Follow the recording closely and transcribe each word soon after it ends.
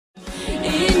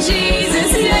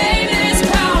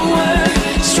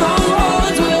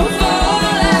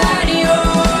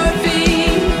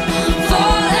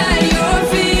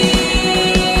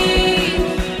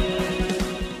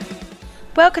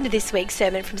Welcome to this week's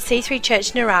sermon from C3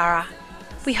 Church Narara.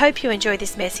 We hope you enjoy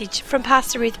this message from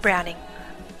Pastor Ruth Browning.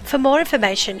 For more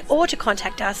information or to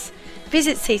contact us,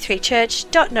 visit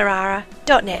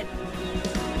c3church.narara.net.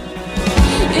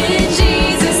 In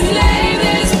Jesus' name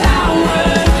there's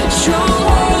power.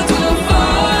 Strongholds will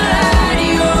fall at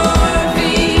your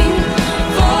feet.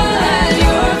 Fall at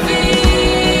your feet.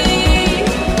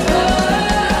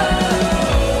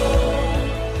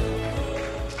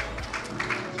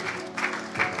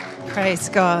 Praise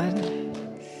God.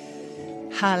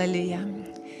 Hallelujah.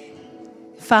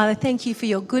 Father, thank you for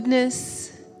your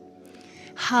goodness.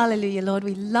 Hallelujah, Lord.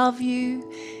 We love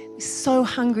you. We're so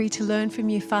hungry to learn from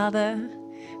you, Father.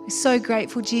 We're so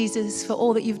grateful, Jesus, for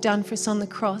all that you've done for us on the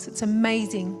cross. It's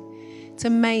amazing. It's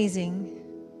amazing.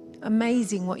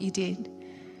 Amazing what you did.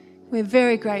 We're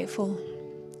very grateful.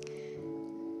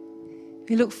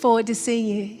 We look forward to seeing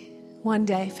you one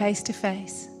day, face to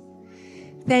face.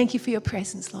 Thank you for your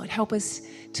presence, Lord. Help us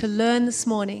to learn this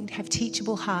morning, to have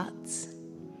teachable hearts.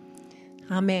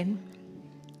 Amen.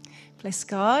 Bless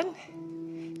God.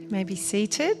 You may be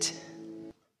seated.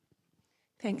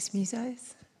 Thanks,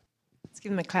 musos. Let's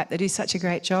give them a clap. They do such a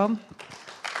great job.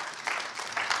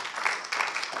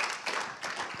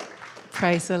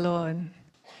 Praise the Lord.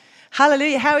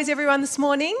 Hallelujah. How is everyone this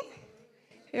morning?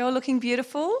 You're all looking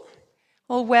beautiful?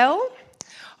 All well?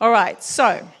 All right,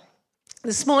 so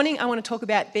this morning I want to talk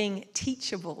about being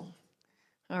teachable.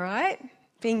 All right?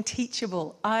 Being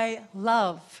teachable. I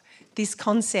love this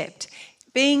concept.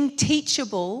 Being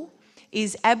teachable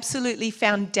is absolutely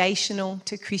foundational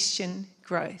to Christian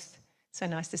growth. So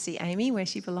nice to see Amy where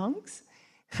she belongs.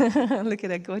 Look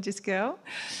at her gorgeous girl.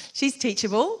 She's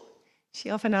teachable. She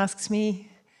often asks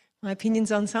me my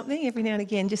opinions on something every now and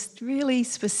again, just really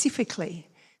specifically.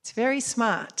 It's very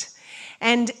smart.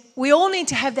 And we all need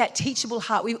to have that teachable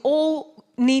heart. We all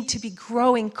need to be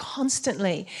growing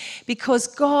constantly because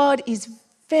God is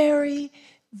very,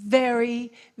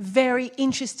 very, very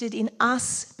interested in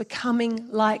us becoming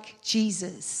like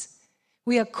Jesus.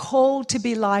 We are called to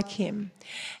be like him.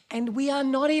 And we are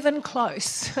not even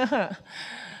close. I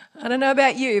don't know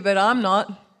about you, but I'm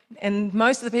not. And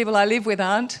most of the people I live with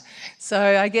aren't.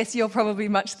 So I guess you're probably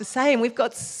much the same. We've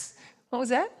got, what was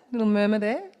that? Little murmur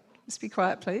there? Just be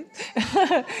quiet, please.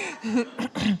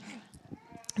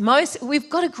 We've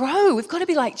got to grow. We've got to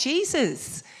be like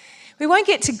Jesus. We won't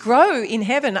get to grow in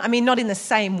heaven. I mean, not in the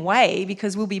same way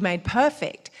because we'll be made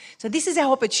perfect. So this is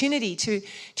our opportunity to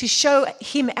show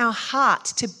him our heart,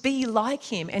 to be like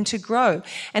him and to grow.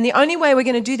 And the only way we're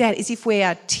going to do that is if we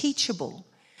are teachable.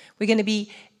 We're going to be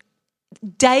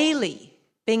daily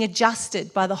being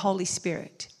adjusted by the Holy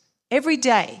Spirit. Every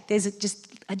day there's just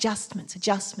adjustments,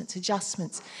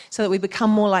 so that we become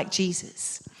more like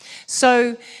Jesus.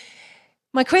 So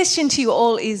my question to you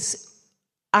all is,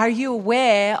 are you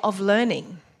aware of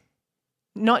learning?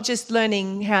 Not just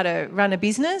learning how to run a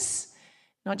business,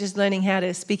 not just learning how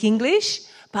to speak English,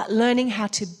 but learning how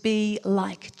to be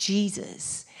like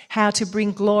Jesus, how to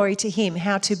bring glory to him,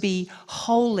 how to be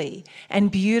holy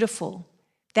and beautiful.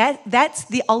 That's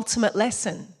the ultimate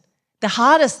lesson, the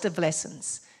hardest of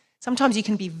lessons. Sometimes you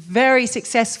can be very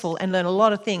successful and learn a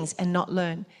lot of things and not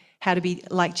learn how to be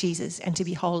like Jesus and to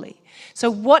be holy. So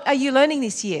what are you learning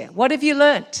this year? What have you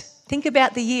learnt? Think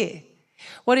about the year.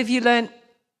 What have you learnt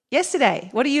yesterday?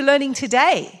 What are you learning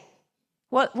today?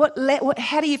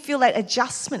 How do you feel that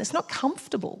adjustment? It's not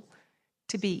comfortable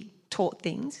to be taught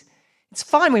things. It's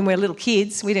fine when we're little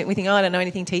kids. We think, I don't know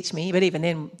anything, teach me. But even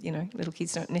then, little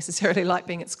kids don't necessarily like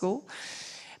being at school.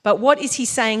 But what is he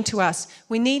saying to us?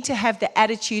 We need to have the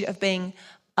attitude of being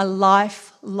a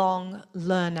lifelong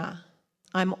learner.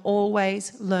 I'm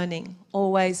always learning,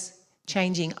 always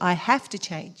changing. I have to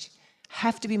change,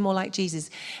 have to be more like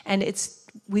Jesus. And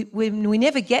we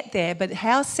never get there, but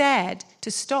how sad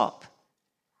to stop.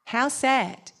 How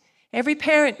sad. Every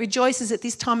parent rejoices at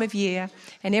this time of year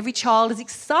and every child is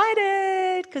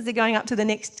excited because they're going up to the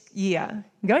next year.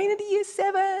 Going into year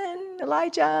 7,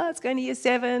 Elijah, it's going to year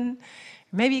 7.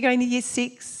 Maybe you're going to year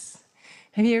 6.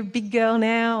 Maybe you're a big girl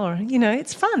now or,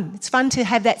 it's fun. It's fun to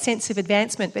have that sense of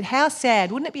advancement. But how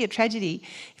sad, wouldn't it be a tragedy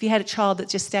if you had a child that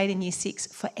just stayed in year 6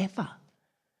 forever?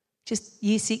 Just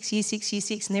year 6, year 6, year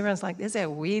 6. And everyone's like, there's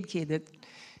that weird kid that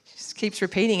just keeps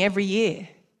repeating every year.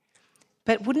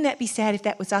 But wouldn't that be sad if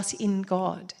that was us in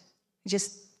God?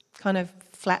 Just kind of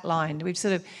flatlined. We've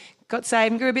sort of got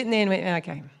saved and grew a bit and then went,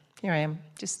 okay, here I am.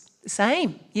 Just the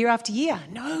same year after year.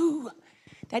 No,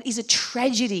 that is a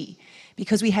tragedy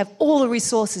because we have all the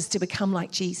resources to become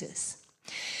like Jesus.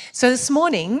 So this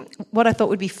morning, what I thought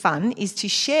would be fun is to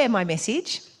share my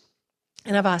message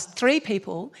And I've asked 3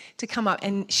 people to come up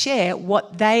and share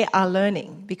what they are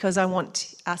learning, because I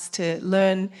want us to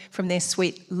learn from their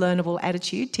sweet, learnable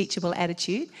attitude, teachable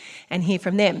attitude, and hear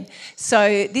from them.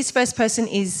 So this first person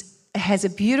has a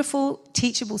beautiful,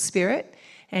 teachable spirit,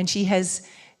 and she has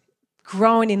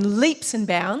grown in leaps and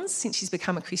bounds since she's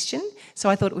become a Christian. So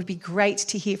I thought it would be great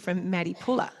to hear from Maddie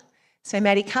Puller. So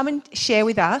Maddie, come and share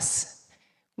with us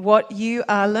what you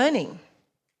are learning.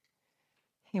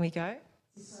 Here we go.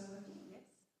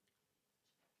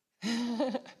 Do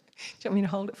you want me to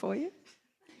hold it for you?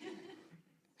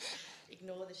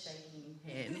 Ignore the shaking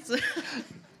hands.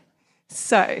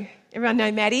 So, everyone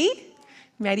know Maddie?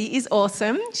 Maddie is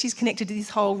awesome. She's connected to this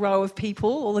whole row of people,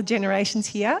 all the generations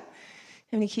here.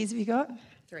 How many kids have you got?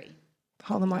 3.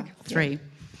 Hold the mic. 3.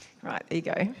 Right, there you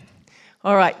go.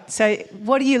 All right, so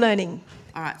what are you learning?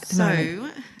 All right,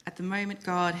 at the moment,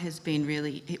 God has been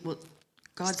really...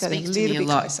 God Just go a speaks to little me a bit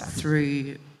lot closer.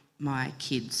 through my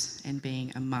kids and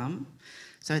being a mum.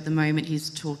 So at the moment, he's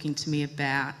talking to me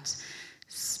about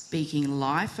speaking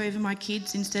life over my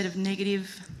kids instead of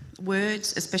negative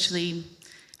words, especially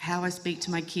how I speak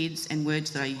to my kids and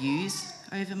words that I use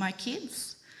over my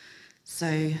kids.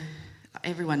 So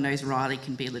everyone knows Riley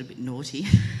can be a little bit naughty,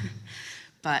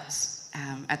 but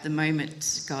at the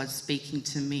moment, God's speaking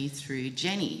to me through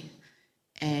Jenny.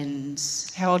 And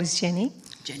How old is Jenny?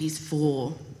 Jenny's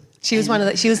 4. She was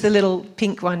she was the little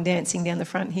pink one dancing down the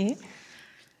front here.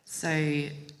 So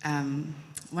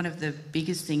one of the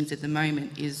biggest things at the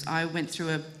moment is I went through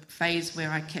a phase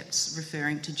where I kept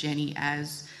referring to Jenny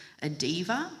as a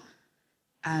diva,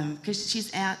 because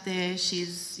she's out there, she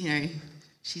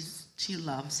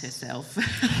loves herself.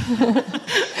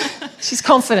 She's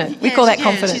confident. We call that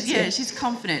confidence. She's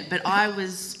confident, but I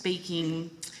was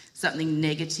speaking something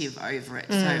negative over it.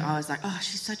 So I was like, oh,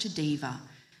 she's such a diva.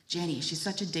 Jenny, she's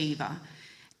such a diva.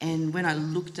 And when I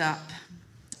looked up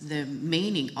the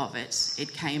meaning of it,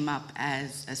 it came up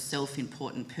as a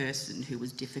self-important person who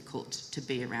was difficult to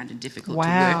be around and difficult to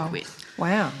work with.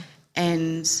 Wow.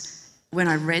 And when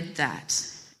I read that,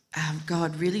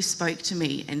 God really spoke to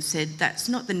me and said, that's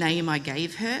not the name I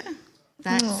gave her.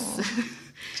 That's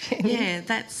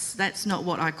that's not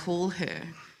what I call her.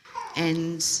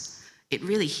 And it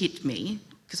really hit me,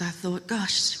 because I thought,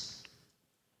 gosh,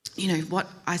 what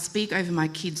I speak over my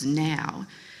kids now,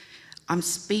 I'm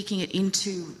speaking it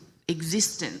into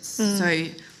existence. So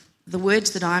the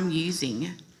words that I'm using,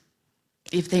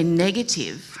 if they're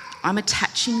negative, I'm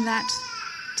attaching that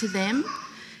to them.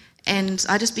 And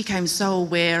I just became so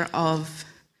aware of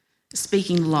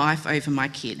speaking life over my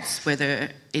kids, whether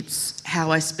it's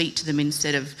how I speak to them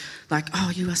instead of like,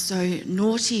 oh, you are so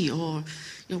naughty, or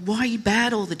why are you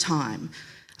bad all the time?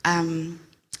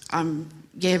 I'm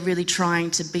really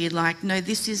trying to be like, no,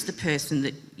 this is the person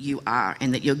that you are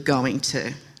and that you're going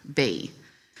to be.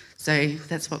 So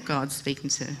that's what God's speaking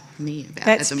to me about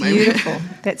at the moment. That's beautiful.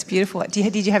 That's beautiful.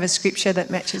 Did you have a scripture that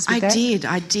matches with that?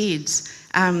 I did.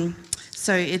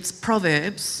 So it's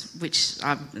Proverbs, which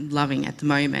I'm loving at the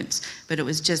moment, but it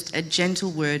was just a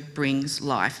gentle word brings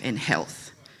life and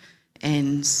health.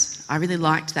 And I really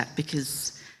liked that,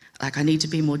 because I need to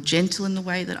be more gentle in the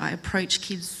way that I approach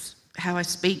kids, how I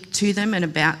speak to them and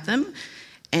about them.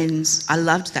 And I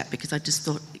loved that, because I just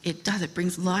thought it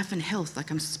brings life and health.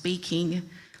 I'm speaking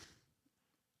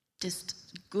just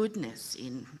goodness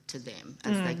into them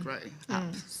as they grow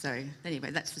up. So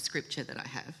anyway, that's the scripture that I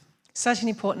have. Such an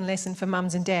important lesson for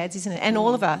mums and dads, isn't it? And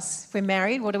all of us. If we're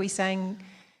married, what are we saying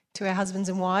to our husbands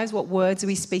and wives? What words are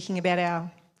we speaking about our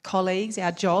colleagues,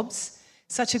 our jobs?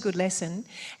 Such a good lesson.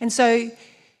 And so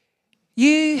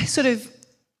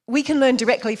we can learn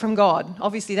directly from God.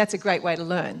 Obviously, that's a great way to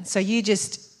learn. So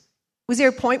was there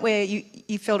a point where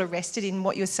you felt arrested in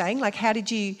what you were saying? How did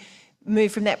you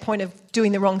move from that point of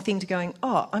doing the wrong thing to going,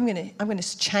 oh, I'm going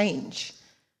to change?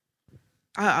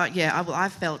 I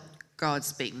felt God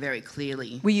speak very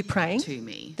clearly. Were you praying to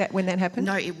me when that happened?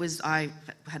 No, it was, I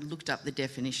had looked up the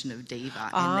definition of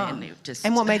diva, and then it just...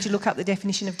 And what made you look up the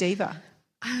definition of diva?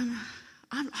 I'm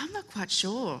not quite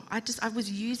sure. I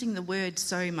was using the word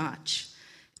so much,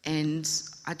 and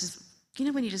I just,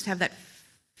 when you just have that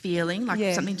feeling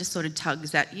something just sort of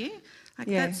tugs at you,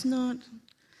 that's not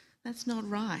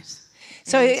right.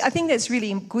 So I think that's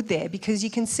really good there, because you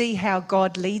can see how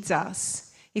God leads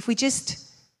us. If we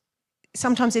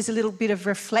sometimes there's a little bit of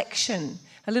reflection,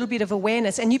 a little bit of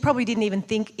awareness, and you probably didn't even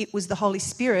think it was the Holy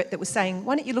Spirit that was saying,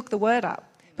 why don't you look the word up?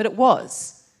 But it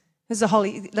was. It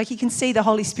was you can see the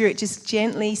Holy Spirit just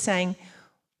gently saying,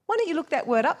 why don't you look that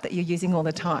word up that you're using all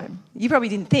the time? You probably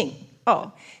didn't think,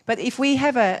 but if we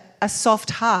have a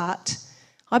soft heart,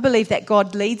 I believe that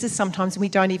God leads us sometimes and we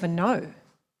don't even know.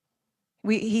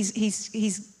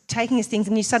 He's taking us things,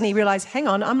 and you suddenly realise, hang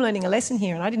on, I'm learning a lesson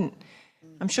here, and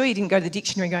I'm sure you didn't go to the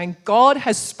dictionary going, God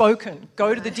has spoken,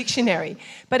 go to the dictionary.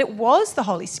 But it was the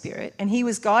Holy Spirit, and he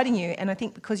was guiding you, and I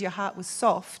think because your heart was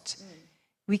soft,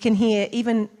 we can hear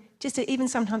even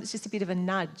sometimes it's just a bit of a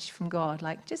nudge from God,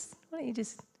 like why don't you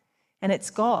just... And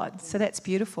it's God, so that's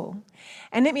beautiful.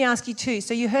 And let me ask you too,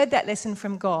 so you heard that lesson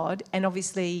from God, and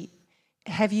obviously,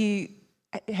 have you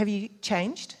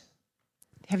changed?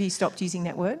 Have you stopped using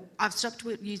that word? I've stopped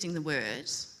using the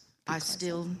words.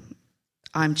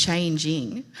 I'm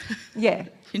changing. Yeah.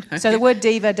 You know? So the word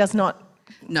diva does not...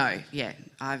 No, yeah.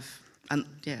 I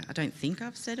don't think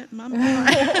I've said it, Mum.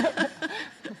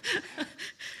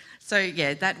 So,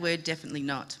 yeah, that word definitely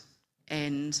not.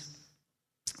 And...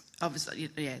 obviously,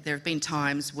 yeah, there have been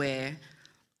times where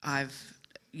I've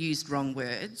used wrong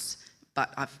words,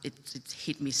 but it's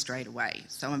hit me straight away.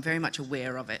 So I'm very much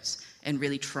aware of it and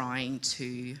really trying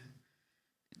to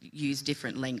use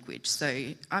different language. So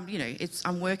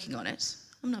I'm working on it.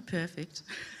 I'm not perfect.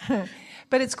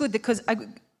 But it's good because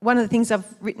one of the things I've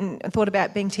written and thought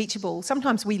about being teachable,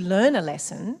 sometimes we learn a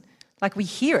lesson, like we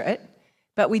hear it,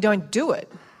 but we don't do it.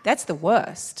 That's the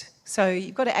worst. So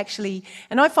you've got to actually,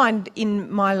 and I find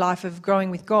in my life of growing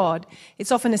with God,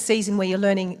 it's often a season where you're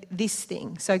learning this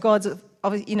thing. So God's,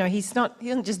 he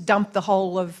doesn't just dump the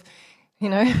whole of,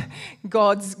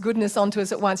 God's goodness onto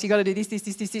us at once. You've got to do this.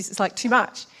 It's like too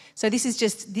much. So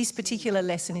this particular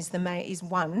lesson is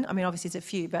one. I mean, obviously it's a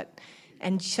few,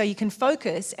 and so you can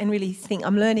focus and really think,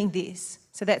 I'm learning this.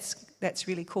 So that's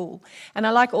really cool. And I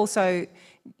like also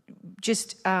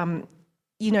just,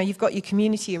 you've got your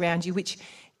community around you, which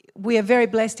we are very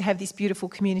blessed to have this beautiful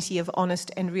community of honest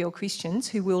and real Christians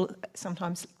who will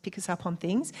sometimes pick us up on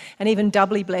things, and even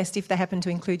doubly blessed if they happen to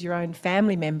include your own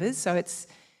family members.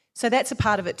 So that's a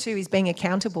part of it too, is being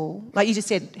accountable. Like you just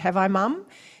said, have I, Mum?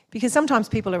 Because sometimes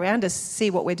people around us see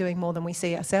what we're doing more than we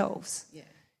see ourselves. Yeah.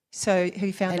 So have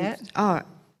you found that? Oh,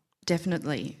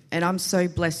 definitely. And I'm so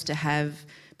blessed to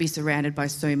be surrounded by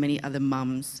so many other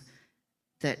mums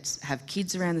that have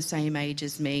kids around the same age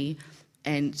as me,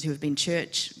 and who have been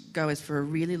church goers for a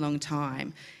really long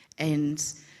time, and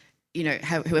who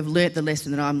have learnt the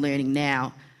lesson that I'm learning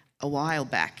now a while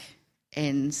back,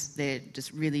 and they're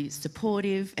just really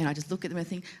supportive, and I just look at them and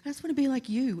think, I just want to be like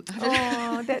you.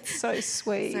 Oh, that's so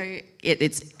sweet. So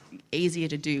it's easier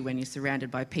to do when you're surrounded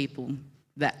by people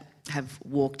that have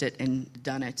walked it and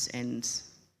done it, and...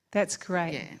 That's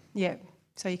great. Yeah.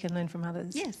 So you can learn from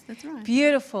others. Yes, that's right.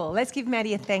 Beautiful. Let's give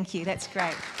Maddie a thank you. That's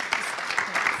great.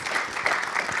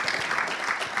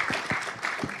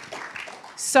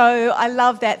 So I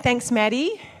love that. Thanks,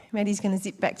 Maddie. Maddie's going to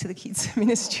zip back to the kids'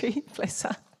 ministry. Bless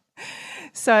her.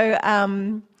 So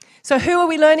who are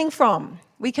we learning from?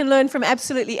 We can learn from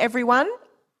absolutely everyone.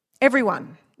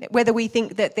 Everyone. Whether we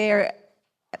think that they're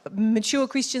mature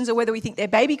Christians or whether we think they're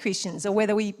baby Christians or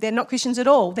whether they're not Christians at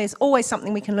all. There's always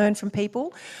something we can learn from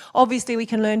people. Obviously, we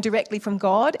can learn directly from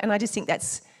God, and I just think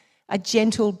that's a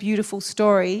gentle, beautiful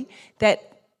story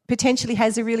that potentially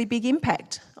has a really big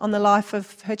impact on the life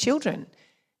of her children.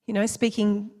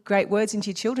 Speaking great words into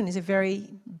your children is a very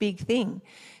big thing.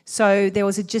 So there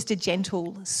was just a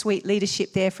gentle, sweet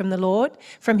leadership there from the Lord,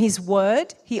 from his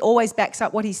word. He always backs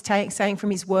up what he's saying from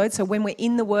his word. So when we're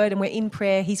in the word and we're in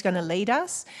prayer, he's going to lead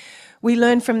us. We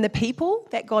learn from the people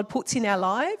that God puts in our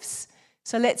lives.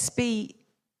 So let's be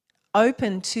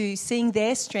open to seeing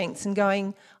their strengths and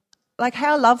going, like,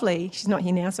 how lovely. She's not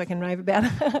here now, so I can rave about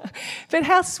her. But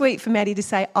how sweet for Maddie to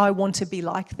say, I want to be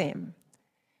like them.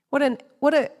 What an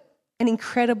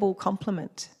incredible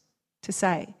compliment to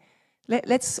say.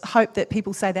 Let's hope that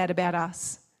people say that about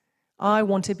us. I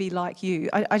want to be like you.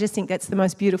 I just think that's the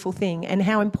most beautiful thing, and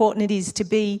how important it is to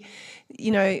be,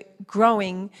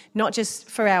 growing, not just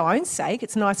for our own sake.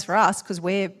 It's nice for us because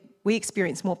we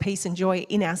experience more peace and joy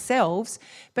in ourselves,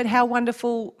 but how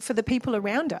wonderful for the people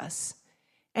around us.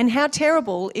 And how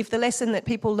terrible if the lesson that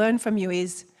people learn from you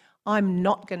is, I'm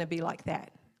not going to be like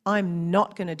that. I'm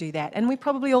not going to do that. And we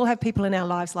probably all have people in our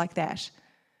lives like that.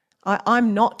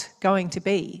 I'm not going to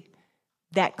be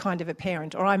that kind of a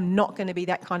parent, or I'm not going to be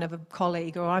that kind of a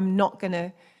colleague, or I'm not going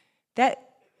to...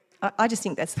 I just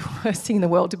think that's the worst thing in the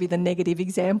world, to be the negative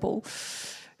example.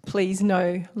 Please,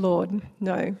 no, Lord,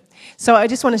 no. So I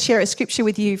just want to share a scripture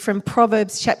with you from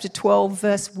Proverbs chapter 12,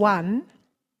 verse 1.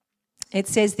 It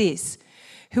says this: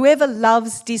 whoever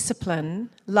loves discipline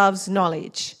loves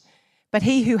knowledge, but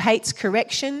he who hates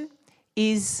correction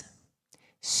is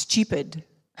stupid.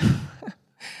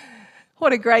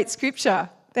 What a great scripture.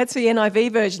 That's the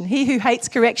NIV version. He who hates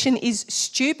correction is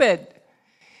stupid.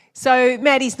 So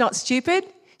Maddie's not stupid.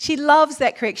 She loves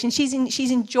that correction.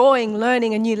 She's enjoying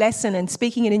learning a new lesson and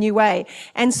speaking in a new way.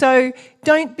 And so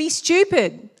don't be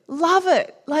stupid. Love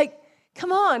it. Like,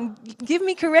 come on, give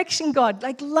me correction, God.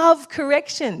 Like, love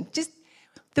correction.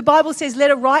 The Bible says,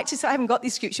 I haven't got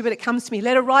this scripture, but it comes to me.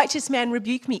 Let a righteous man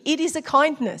rebuke me. It is a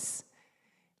kindness.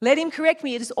 Let him correct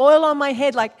me. It is oil on my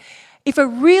head. Like, if a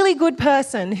really good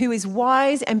person who is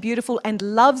wise and beautiful and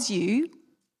loves you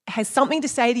has something to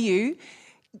say to you,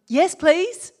 yes,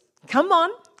 please, come on,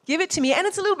 give it to me. And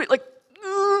it's a little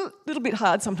bit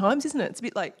hard sometimes, isn't it? It's a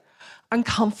bit like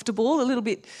uncomfortable, a little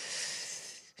bit,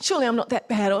 surely I'm not that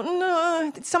bad. Or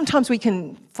no, sometimes we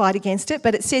can fight against it,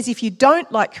 but it says if you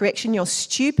don't like correction, you're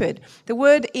stupid. The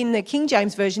word in the King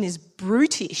James Version is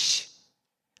brutish,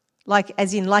 like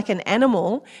an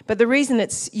animal. But the reason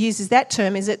it uses that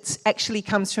term is it actually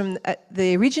comes from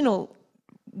the original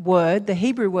word, the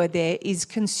Hebrew word there is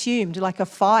consumed, like a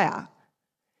fire.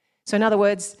 So in other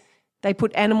words, they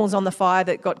put animals on the fire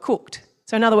that got cooked.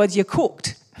 So in other words, you're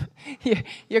cooked.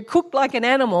 You're cooked like an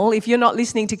animal if you're not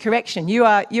listening to correction.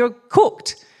 You're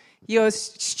cooked. You're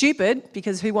stupid,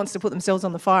 because who wants to put themselves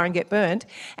on the fire and get burnt?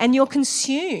 And you're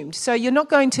consumed. So you're not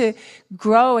going to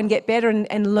grow and get better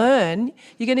and learn.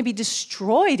 You're going to be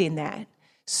destroyed in that.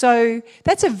 So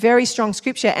that's a very strong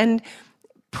scripture. And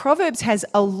Proverbs has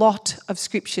a lot of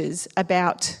scriptures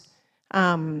about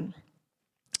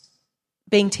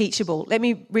being teachable. Let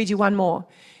me read you one more.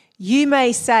 You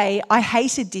may say, I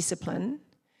hated discipline.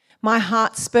 My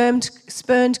heart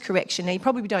spurned correction. Now, you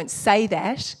probably don't say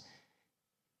that.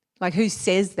 Like, who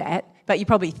says that? But you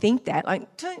probably think that. Like,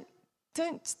 I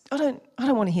don't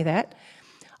want to hear that.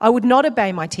 I would not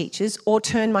obey my teachers or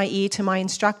turn my ear to my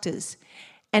instructors.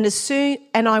 And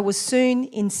I was soon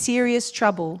in serious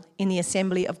trouble in the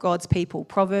assembly of God's people.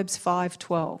 Proverbs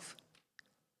 5:12.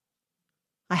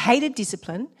 I hated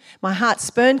discipline. My heart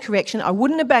spurned correction. I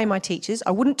wouldn't obey my teachers.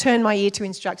 I wouldn't turn my ear to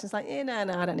instructions. Like, no,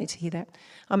 I don't need to hear that.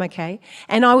 I'm okay.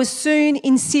 And I was soon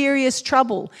in serious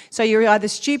trouble. So you're either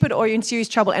stupid or you're in serious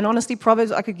trouble. And honestly,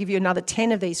 Proverbs, I could give you another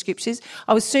 10 of these scriptures.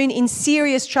 I was soon in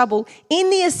serious trouble in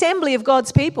the assembly of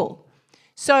God's people.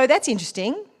 So that's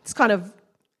interesting. It's kind of,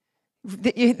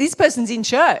 this person's in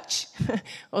church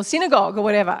or synagogue or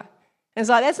whatever. And it's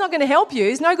like, that's not going to help you.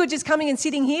 It's no good just coming and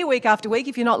sitting here week after week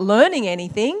if you're not learning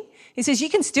anything. He says you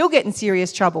can still get in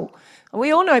serious trouble. And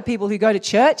we all know people who go to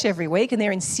church every week and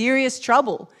they're in serious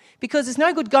trouble, because it's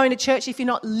no good going to church if you're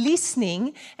not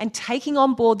listening and taking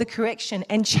on board the correction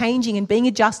and changing and being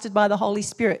adjusted by the Holy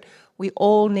Spirit. We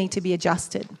all need to be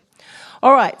adjusted.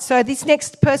 All right, so this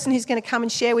next person who's going to come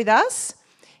and share with us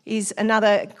is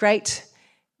another great,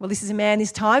 this is a man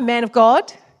this time, man of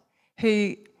God,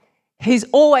 who's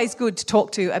always good to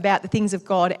talk to about the things of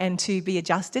God and to be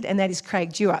adjusted, and that is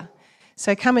Craig Dewar.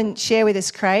 So come and share with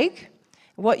us, Craig,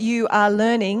 what you are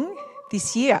learning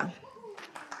this year.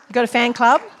 You got a fan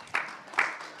club?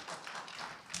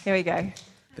 There we go.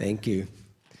 Thank you.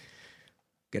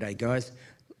 G'day, guys.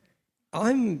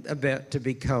 I'm about to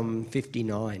become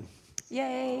 59.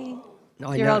 Yay.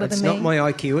 I You're know, older it's than not me. my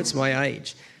IQ, it's my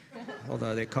age,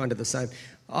 although they're kind of the same.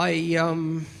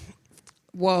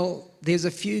 While there's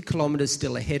a few kilometres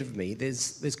still ahead of me,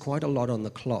 there's quite a lot on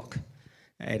the clock.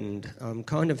 And I'm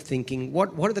kind of thinking,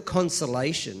 what are the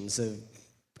consolations of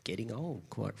getting old,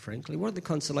 quite frankly? What are the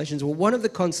consolations? Well, one of the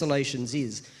consolations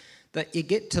is that you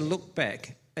get to look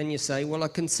back and you say, well, I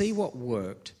can see what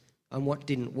worked and what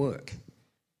didn't work.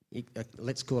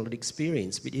 Let's call it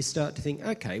experience. But you start to think,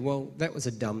 okay, well, that was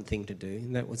a dumb thing to do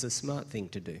and that was a smart thing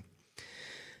to do.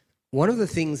 One of the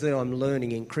things that I'm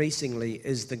learning increasingly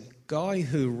is the guy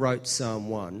who wrote Psalm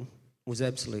 1 was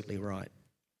absolutely right.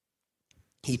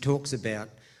 He talks about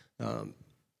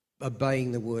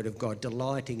obeying the Word of God,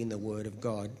 delighting in the Word of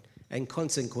God, and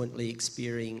consequently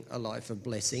experiencing a life of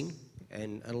blessing,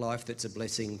 and a life that's a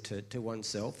blessing to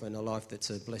oneself, and a life that's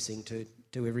a blessing to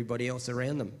everybody else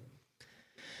around them.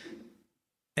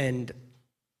 And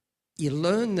you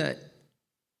learn that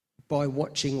by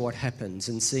watching what happens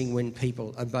and seeing when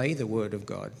people obey the Word of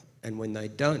God and when they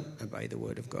don't obey the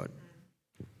Word of God.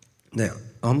 Now,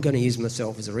 I'm going to use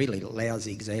myself as a really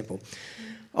lousy example.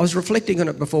 I was reflecting on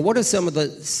it before. What are some of the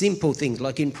simple things,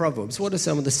 like in Proverbs, what are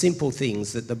some of the simple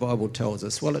things that the Bible tells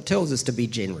us? Well, it tells us to be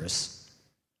generous.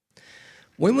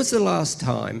 When was the last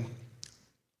time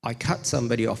I cut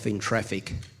somebody off in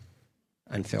traffic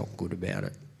and felt good about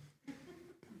it?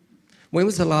 When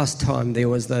was the last time there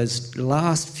was those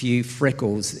last few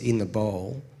freckles in the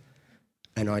bowl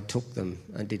and I took them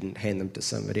and didn't hand them to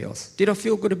somebody else? Did I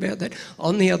feel good about that?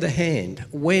 On the other hand,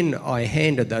 when I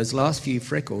handed those last few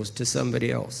freckles to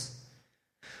somebody else,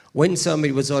 when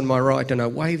somebody was on my right and I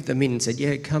waved them in and said,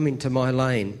 yeah, come into my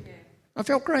lane, I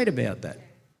felt great about that.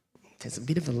 There's a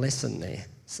bit of a lesson there.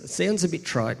 So it sounds a bit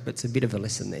trite, but it's a bit of a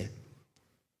lesson there.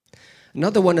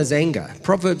 Another one is anger.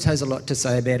 Proverbs has a lot to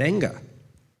say about anger.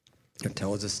 It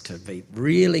tells us to be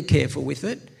really careful with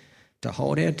it, to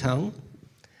hold our tongue,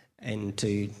 and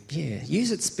to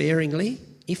use it sparingly,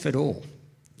 if at all.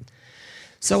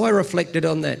 So I reflected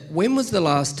on that. When was the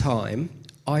last time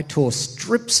I tore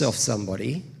strips off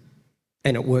somebody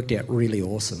and it worked out really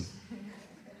awesome?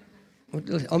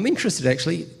 I'm interested,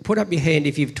 actually. Put up your hand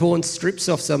if you've torn strips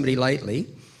off somebody lately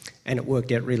and it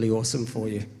worked out really awesome for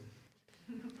you.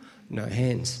 No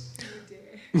hands.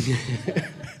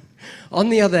 On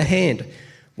the other hand,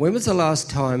 when was the last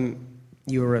time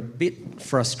you were a bit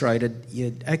frustrated,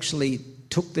 you actually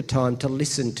took the time to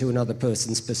listen to another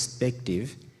person's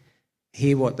perspective,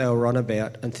 hear what they were on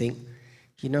about and think,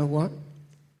 you know what,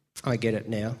 I get it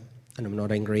now and I'm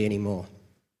not angry anymore.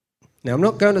 Now, I'm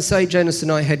not going to say Janice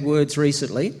and I had words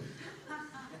recently,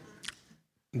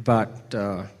 but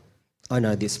I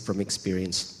know this from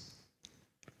experience.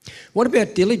 What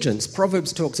about diligence?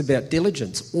 Proverbs talks about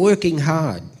diligence, working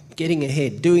hard, getting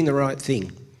ahead, doing the right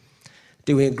thing,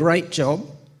 doing a great job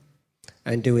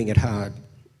and doing it hard.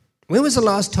 When was the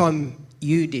last time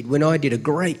when I did a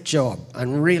great job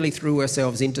and really threw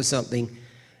ourselves into something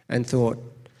and thought,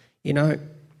 you know,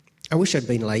 I wish I'd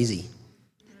been lazy?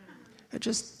 It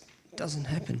just doesn't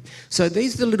happen. So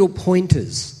these are the little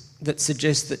pointers that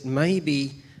suggest that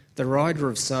maybe the writer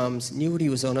of Psalms knew what he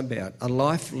was on about. A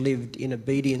life lived in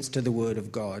obedience to the word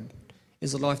of God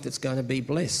is a life that's going to be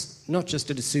blessed, not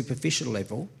just at a superficial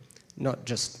level, not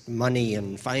just money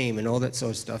and fame and all that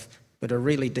sort of stuff, but a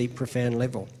really deep, profound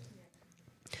level.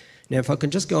 Now, if I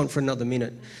can just go on for another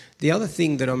minute, the other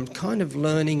thing that I'm kind of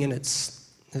learning, and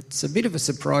it's a bit of a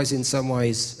surprise in some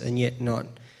ways and yet not,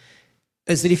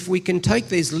 is that if we can take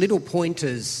these little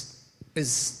pointers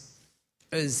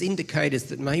as indicators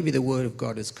that maybe the Word of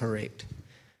God is correct,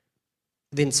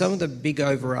 then some of the big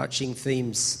overarching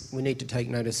themes we need to take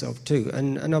notice of too.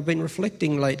 And I've been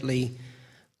reflecting lately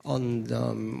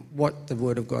on what the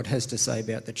Word of God has to say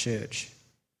about the church,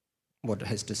 what it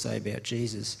has to say about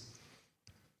Jesus.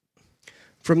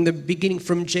 From the beginning,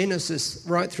 from Genesis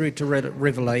right through to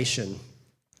Revelation,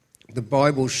 the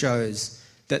Bible shows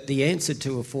that the answer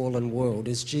to a fallen world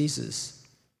is Jesus.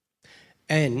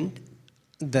 And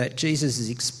that Jesus is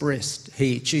expressed,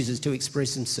 he chooses to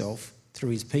express himself through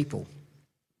his people,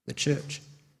 the church.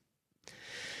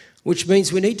 Which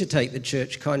means we need to take the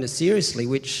church kind of seriously,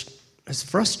 which is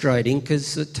frustrating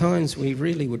because at times we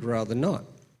really would rather not.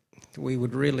 We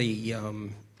would really,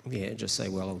 just say,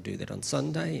 well, I'll do that on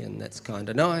Sunday and that's kind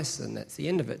of nice and that's the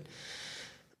end of it.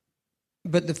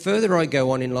 But the further I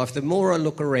go on in life, the more I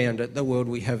look around at the world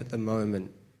we have at the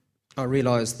moment, I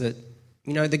realise that,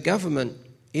 you know, the government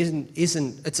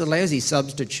it's a lousy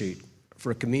substitute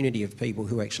for a community of people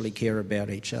who actually care about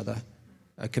each other,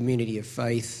 a community of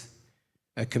faith,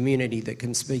 a community that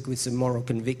can speak with some moral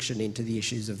conviction into the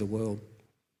issues of the world.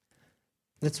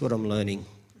 That's what I'm learning.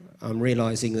 I'm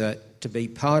realising that to be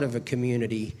part of a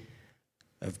community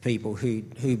of people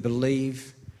who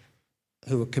believe,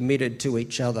 who are committed to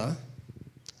each other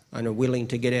and are willing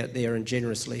to get out there and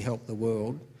generously help the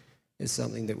world is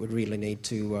something that we really need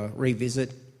to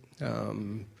revisit.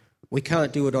 We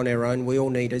can't do it on our own. We all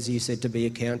need, as you said, to be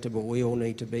accountable. We all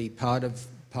need to be part of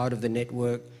the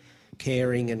network,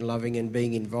 caring and loving and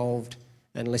being involved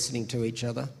and listening to each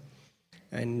other.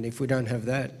 And if we don't have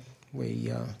that,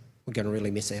 we're going to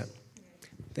really miss out.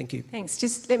 Thank you.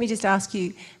 Thanks. Let me ask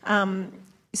you,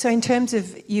 so in terms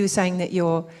of you were saying that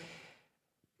you're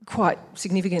quite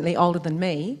significantly older than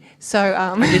me, so...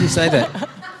 I didn't say that.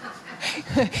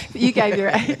 You gave your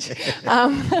age.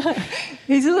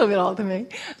 He's a little bit older than me.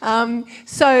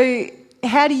 So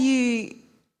how do you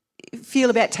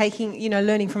feel about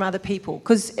learning from other people?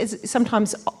 Because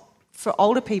sometimes for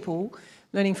older people,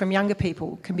 learning from younger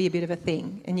people can be a bit of a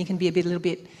thing, and you can be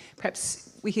perhaps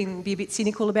we can be a bit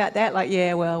cynical about that, like,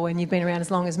 yeah, well, when you've been around as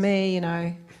long as me, you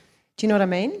know. Do you know what I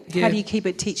mean? Yeah. How do you keep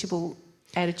a teachable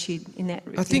attitude in that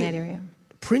area?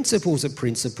 Principles are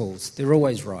principles. They're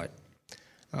always right.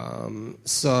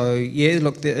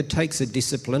 It takes a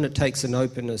discipline, it takes an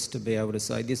openness to be able to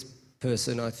say, this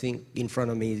person I think in front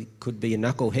of me could be a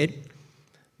knucklehead,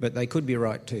 but they could be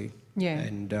right too. Yeah.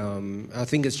 And I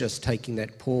think it's just taking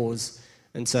that pause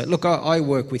and say, look, I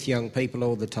work with young people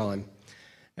all the time,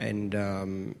 and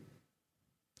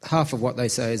half of what they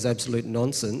say is absolute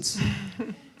nonsense,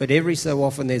 but every so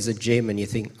often there's a gem and you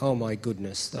think, oh my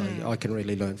goodness, I can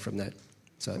really learn from that.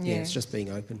 So it's just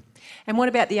being open. And what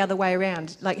about the other way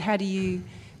around? Like, how do you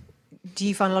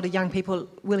find a lot of young people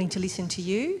willing to listen to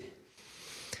you?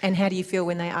 And how do you feel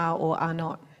when they are or are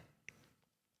not?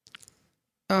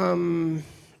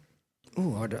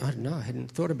 I don't know. I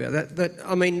hadn't thought about that.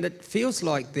 It feels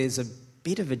like there's a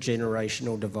bit of a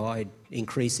generational divide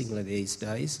increasingly these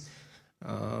days.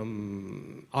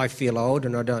 I feel old,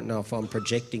 and I don't know if I'm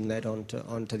projecting that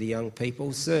onto the young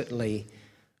people. Certainly,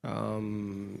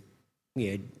 the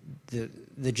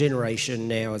generation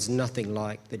now is nothing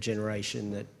like the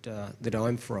generation that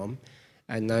I'm from,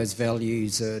 and those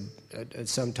values are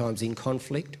sometimes in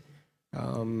conflict.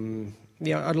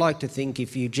 I'd like to think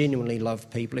if you genuinely love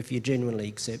people, if you genuinely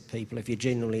accept people, if you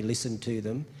genuinely listen to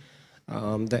them,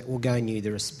 that will gain you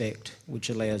the respect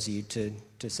which allows you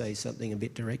to say something a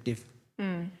bit directive.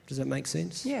 Does that make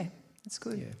sense? Yeah, that's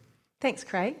good. Yeah. Thanks,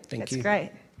 Craig. Thank you. That's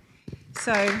great.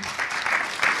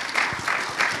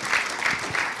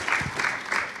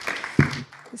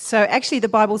 So actually the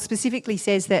Bible specifically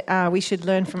says that we should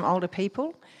learn from older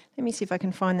people. Let me see if I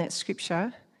can find that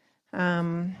scripture.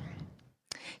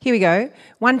 Here we go.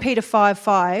 1 Peter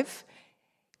 5:5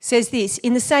 says this,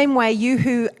 "In the same way, you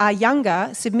who are younger,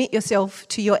 submit yourself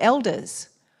to your elders."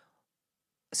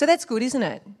 So that's good, isn't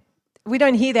it? We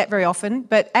don't hear that very often,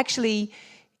 but actually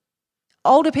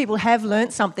older people have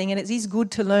learnt something, and it is good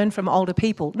to learn from older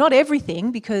people. Not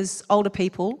everything, because older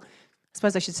people, I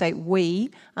suppose I should say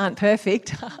we, aren't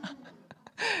perfect.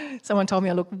 Someone told me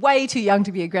I look way too young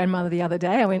to be a grandmother the other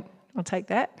day. I went, I'll take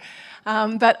that.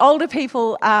 But older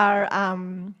people are,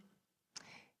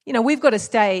 we've got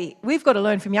to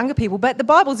learn from younger people. But the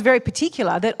Bible's very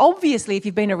particular that obviously if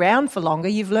you've been around for longer,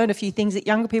 you've learned a few things that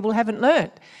younger people haven't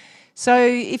learned. So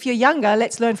if you're younger,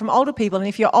 let's learn from older people. And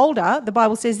if you're older, the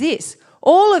Bible says this,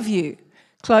 "All of you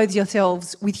clothe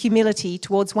yourselves with humility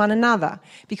towards one another,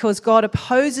 because God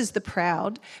opposes the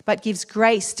proud but gives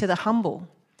grace to the humble."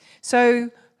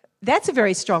 So that's a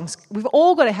very strong, we've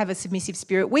all got to have a submissive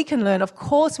spirit. We can learn, of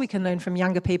course we can learn from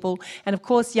younger people, and of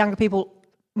course younger people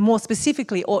more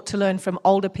specifically ought to learn from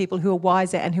older people who are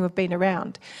wiser and who have been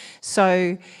around.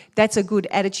 So that's a good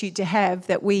attitude to have,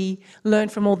 that we learn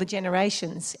from all the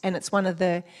generations, and it's one of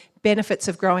the benefits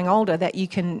of growing older, that you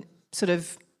can sort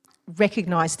of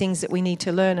recognise things that we need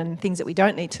to learn and things that we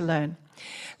don't need to learn.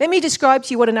 Let me describe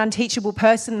to you what an unteachable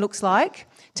person looks like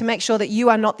to make sure that you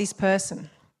are not this person.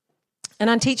 An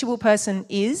unteachable person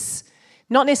is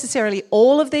not necessarily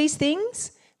all of these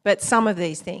things, but some of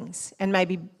these things, and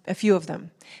maybe a few of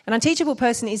them. An unteachable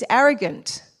person is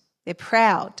arrogant, they're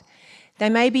proud. They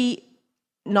may be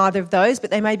neither of those,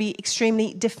 but they may be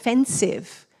extremely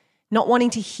defensive, not wanting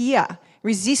to hear,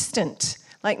 resistant,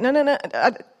 like, no,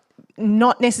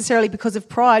 not necessarily because of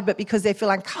pride, but because they feel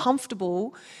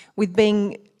uncomfortable with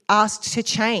being asked to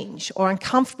change, or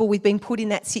uncomfortable with being put in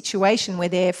that situation where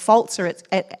their faults are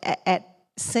at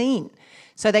seen.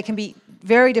 So they can be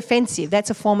very defensive. That's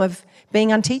a form of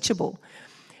being unteachable.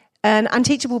 An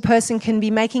unteachable person can be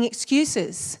making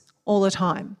excuses all the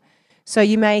time. So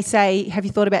you may say, "Have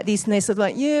you thought about this?" And they're sort of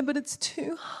like, "Yeah, but it's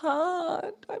too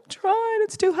hard. I've tried,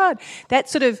 it's too hard." That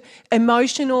sort of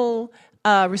emotional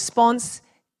response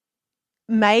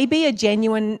may be a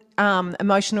genuine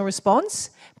emotional response,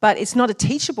 but it's not a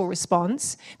teachable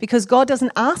response, because God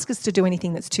doesn't ask us to do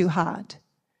anything that's too hard.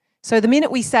 So the minute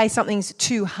we say something's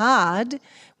too hard,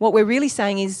 what we're really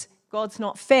saying is, God's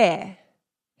not fair.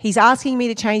 He's asking me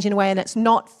to change in a way, and it's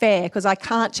not fair because I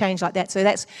can't change like that.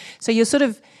 So you're sort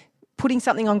of putting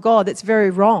something on God that's very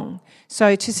wrong.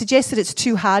 So to suggest that it's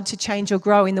too hard to change or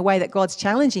grow in the way that God's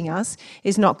challenging us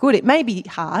is not good. It may be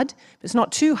hard, but it's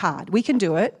not too hard. We can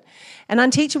do it. An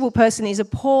unteachable person is a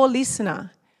poor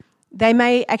listener. They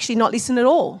may actually not listen at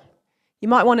all. You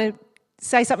might want to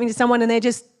say something to someone and they're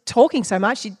just talking so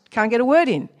much you can't get a word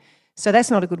in. So that's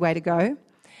not a good way to go.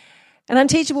 An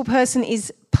unteachable person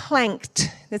is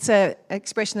planked. That's an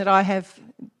expression that I have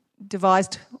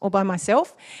devised all by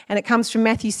myself, and it comes from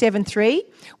Matthew 7:3.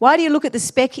 "Why do you look at the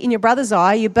speck in your brother's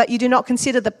eye, but you do not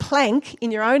consider the plank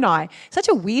in your own eye?" Such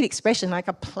a weird expression, like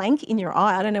a plank in your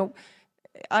eye. I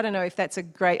don't know if that's a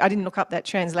great... I didn't look up that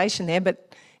translation there,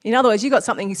 but in other words, you've got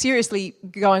something seriously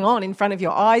going on in front of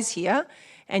your eyes here,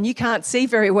 and you can't see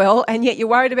very well, and yet you're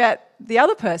worried about the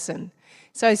other person.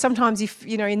 So sometimes if,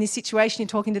 in this situation, you're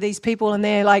talking to these people and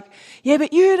they're like, "Yeah,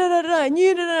 but you da-da-da, and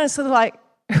you da-da-da." So they're like,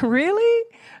 "Really?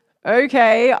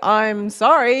 Okay, I'm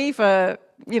sorry for..."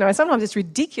 Sometimes it's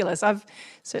ridiculous. I've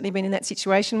certainly been in that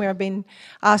situation where I've been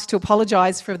asked to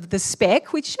apologise for the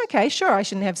speck, which, okay, sure, I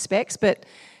shouldn't have specks, but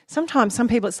sometimes some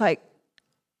people it's like,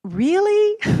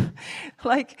 really?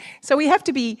 So we have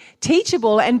to be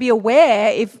teachable and be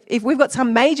aware if we've got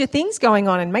some major things going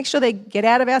on and make sure they get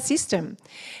out of our system.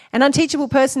 An unteachable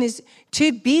person is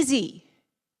too busy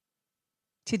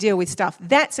to deal with stuff.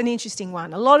 That's an interesting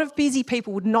one. A lot of busy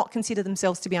people would not consider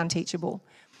themselves to be unteachable.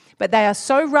 but they are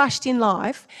so rushed in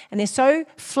life and they're so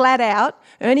flat out,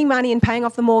 earning money and paying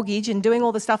off the mortgage and doing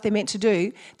all the stuff they're meant to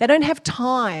do, they don't have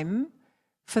time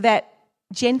for that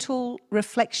gentle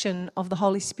reflection of the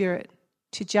Holy Spirit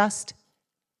to just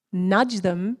nudge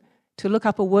them to look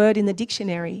up a word in the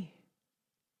dictionary.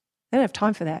 They don't have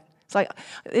time for that. It's like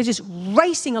they're just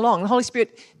racing along. The Holy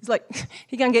Spirit is like,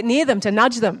 you can't get near them to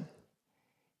nudge them.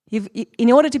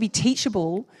 In order to be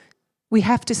teachable, we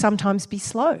have to sometimes be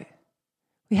slow.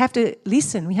 We have to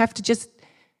listen. We have to just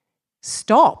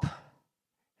stop.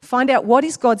 Find out, what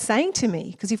is God saying to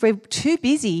me? Because if we're too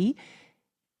busy,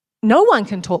 no one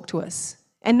can talk to us.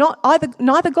 And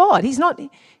neither God. He's not going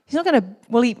to,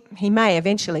 well, he may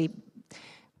eventually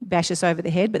bash us over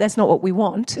the head, but that's not what we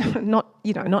want.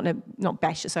 Not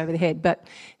bash us over the head, but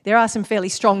there are some fairly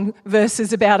strong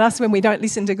verses about us when we don't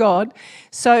listen to God.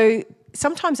 So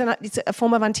sometimes it's a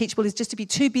form of unteachable is just to be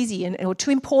too busy or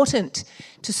too important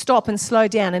to stop and slow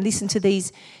down and listen to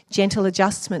these gentle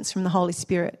adjustments from the Holy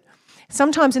Spirit.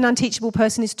 Sometimes an unteachable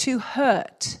person is too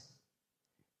hurt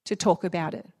to talk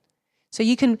about it. So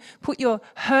you can put your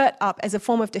hurt up as a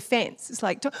form of defense. It's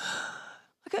like, and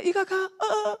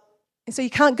so you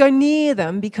can't go near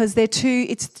them because it's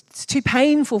too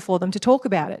painful for them to talk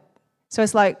about it. So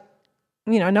it's like,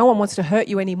 no one wants to hurt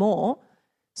you anymore,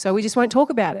 so we just won't talk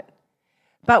about it.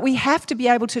 But we have to be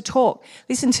able to talk.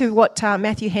 Listen to what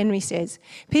Matthew Henry says.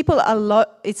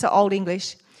 It's Old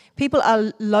English. People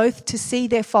are loath to see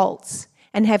their faults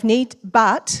and have need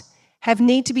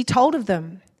to be told of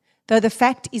them. Though the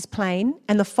fact is plain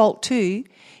and the fault too,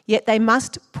 yet they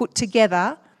must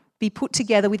be put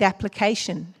together with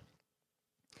application.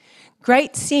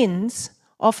 Great sins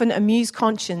often amuse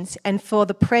conscience and for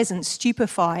the present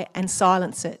stupefy and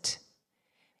silence it.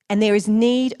 And there is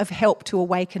need of help to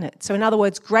awaken it. So in other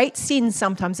words, great sins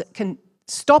sometimes can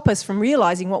stop us from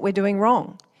realising what we're doing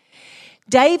wrong.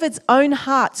 David's own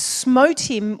heart smote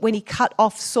him when he cut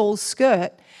off Saul's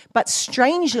skirt, but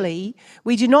strangely,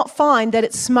 we do not find that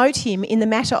it smote him in the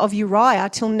matter of Uriah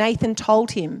till Nathan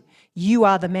told him, "You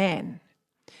are the man."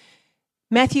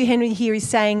 Matthew Henry here is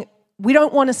saying, we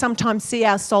don't want to sometimes see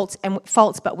our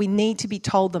faults, but we need to be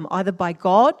told them either by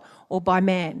God or by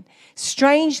man.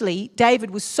 Strangely, David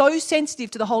was so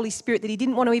sensitive to the Holy Spirit that he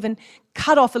didn't want to even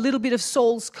cut off a little bit of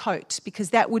Saul's coat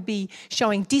because that would be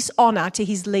showing dishonour to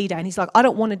his leader. And he's like, I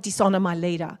don't want to dishonour my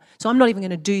leader, so I'm not even going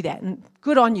to do that. And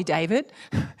good on you, David.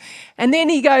 And then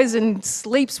he goes and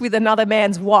sleeps with another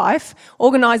man's wife,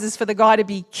 organises for the guy to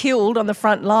be killed on the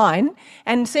front line,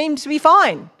 and seems to be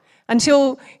fine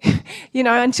until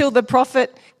the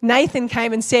prophet Nathan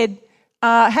came and said,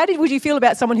 would you feel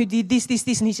about someone who did this?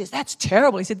 And he says, that's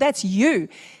terrible. He said, that's you.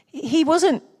 He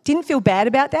didn't feel bad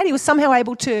about that. He was somehow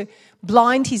able to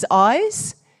blind his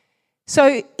eyes.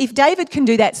 So if David can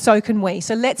do that, so can we.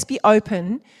 So let's be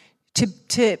open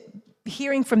to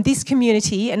hearing from this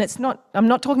community. And I'm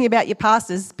not talking about your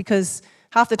pastors because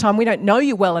half the time we don't know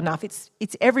you well enough.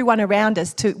 It's everyone around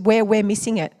us to where we're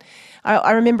missing it.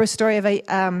 I remember a story of a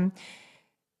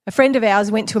friend of ours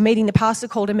went to a meeting. The pastor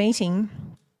called a meeting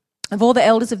of all the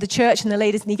elders of the church and the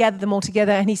leaders, and he gathered them all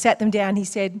together and he sat them down. He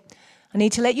said, I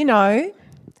need to let you know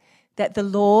that the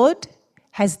Lord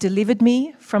has delivered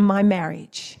me from my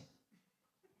marriage.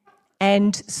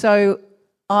 And so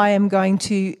I am going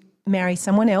to marry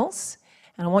someone else.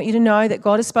 And I want you to know that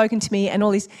God has spoken to me and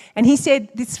all this. And he said,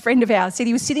 this friend of ours said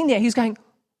he was sitting there. He was going,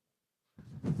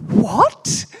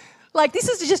 what? Like, this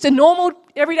is just a normal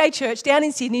everyday church down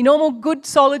in Sydney, normal, good,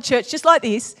 solid church, just like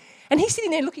this. And he's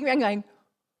sitting there looking around going,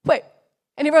 wait.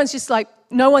 And everyone's just like,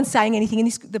 no one's saying anything. And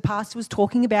the pastor was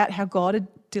talking about how God had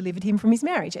delivered him from his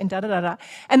marriage and da-da-da-da.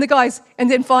 And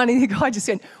then finally the guy just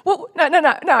said, well, no.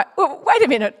 Well, wait a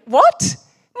minute. What?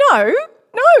 No.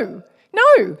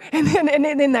 And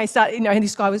then they start, and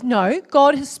this guy was, no,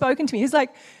 God has spoken to me. He's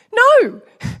like, no.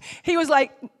 He was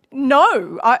like,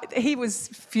 no. He was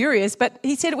furious, but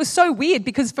he said it was so weird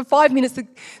because for 5 minutes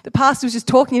the pastor was just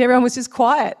talking and everyone was just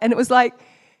quiet. And it was like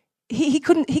he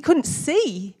couldn't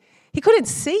see. He couldn't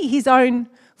see his own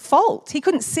fault. He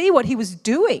couldn't see what he was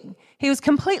doing. He was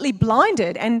completely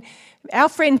blinded. And our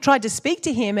friend tried to speak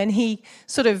to him and he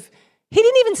didn't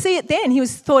even see it then. He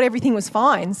thought everything was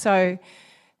fine. So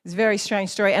it's a very strange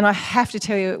story. And I have to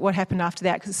tell you what happened after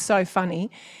that because it's so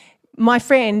funny. My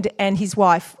friend and his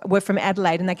wife were from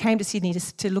Adelaide and they came to Sydney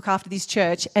to look after this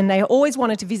church, and they always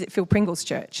wanted to visit Phil Pringle's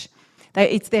church.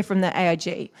 They're from the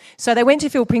AOG. So they went to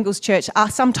Phil Pringle's church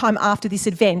sometime after this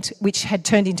event, which had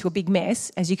turned into a big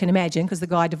mess, as you can imagine, because the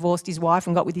guy divorced his wife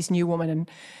and got with this new woman,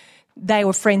 and they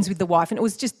were friends with the wife, and it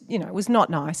was just, it was not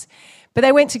nice. But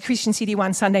they went to Christian City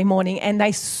one Sunday morning and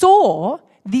they saw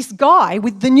this guy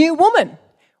with the new woman.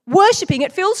 worshipping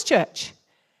at Phil's church.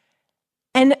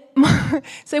 And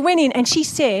so I went in and she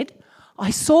said,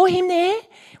 I saw him there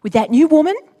with that new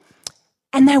woman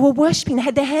and they were worshipping. They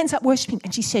had their hands up worshipping.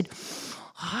 And she said,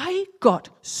 I got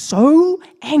so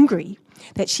angry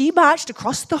that she marched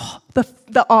across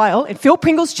the aisle at Phil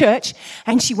Pringle's church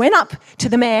and she went up to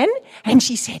the man and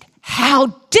she said, how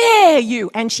dare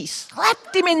you? And she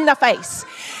slapped him in the face.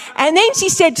 And then she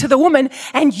said to the woman,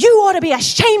 and you ought to be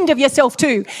ashamed of yourself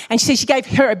too. And she said she gave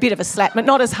her a bit of a slap, but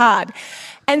not as hard.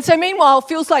 And so meanwhile,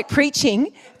 feels like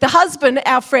preaching. The husband,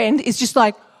 our friend, is just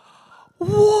like,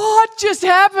 what just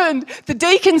happened? The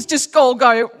deacons just all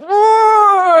go,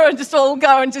 and just all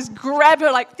go and just grab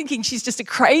her, like thinking she's just a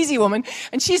crazy woman.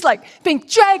 And she's like being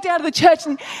dragged out of the church.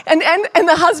 And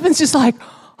the husband's just like,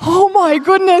 oh my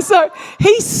goodness. So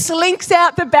he slinks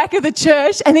out the back of the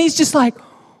church and he's just like,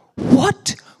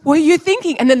 what were you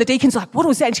thinking? And then the deacon's like, what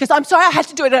was that? And she goes, I'm sorry, I had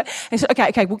to do it. And he said,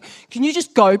 okay, well, can you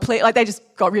just go, please? Like they just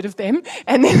got rid of them.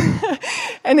 And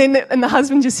then the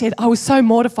husband just said, I was so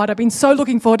mortified. I've been so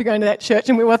looking forward to going to that church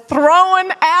and we were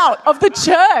thrown out of the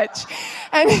church.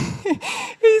 And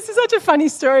it's such a funny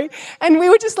story. And we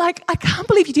were just like, I can't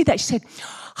believe you did that. She said,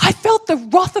 I felt the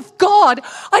wrath of God.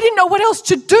 I didn't know what else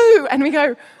to do. And we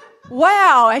go,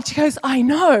 wow. And she goes, I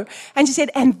know. And she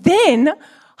said, and then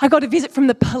I got a visit from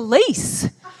the police.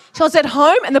 So I was at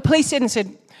home and the police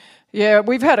said, yeah,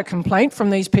 we've had a complaint from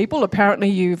these people. Apparently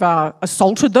you've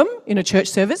assaulted them in a church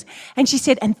service. And she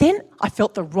said, and then I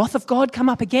felt the wrath of God come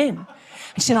up again.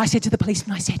 And she said, I said to the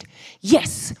policeman, I said,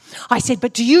 yes. I said,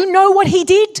 but do you know what he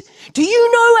did? Do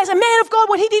you know as a man of God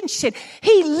what he did? And she said,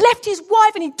 he left his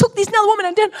wife and he took this another woman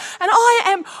and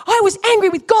I was angry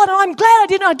with God and I'm glad I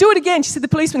didn't do it again. She said, the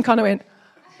policeman kind of went,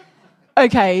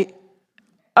 okay,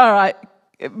 all right,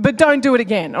 but don't do it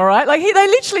again, all right? Like they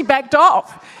literally backed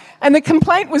off and the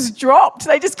complaint was dropped.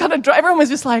 They just kind of everyone was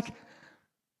just like,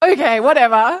 okay,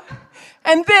 whatever.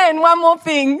 And then one more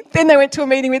thing, then they went to a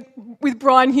meeting with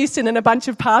Brian Houston and a bunch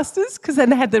of pastors because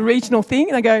then they had the regional thing.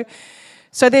 And they go,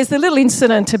 so there's the little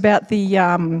incident about the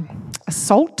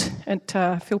assault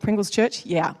at Phil Pringle's church.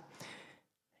 Yeah.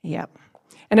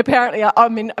 And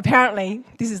apparently,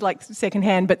 this is like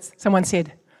secondhand, but someone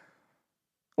said,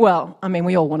 well,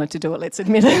 we all wanted to do it, let's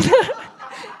admit it.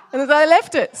 And they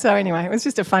left it. So anyway, it was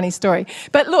just a funny story.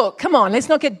 But look, come on, let's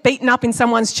not get beaten up in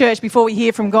someone's church before we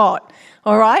hear from God.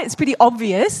 All right? It's pretty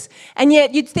obvious. And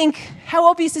yet you'd think, how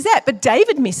obvious is that? But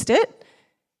David missed it.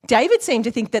 David seemed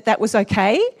to think that that was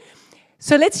okay.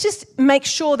 So let's just make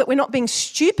sure that we're not being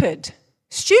stupid.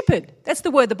 Stupid. That's the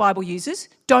word the Bible uses.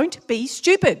 Don't be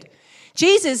stupid.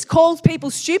 Jesus calls people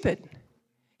stupid.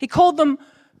 He called them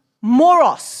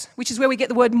moros, which is where we get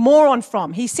the word moron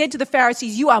from. He said to the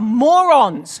Pharisees, you are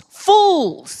morons,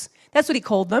 fools. That's what he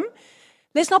called them.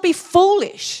 Let's not be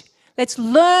foolish. Let's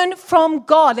learn from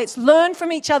God. Let's learn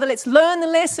from each other. Let's learn the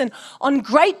lesson on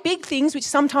great big things, which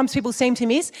sometimes people seem to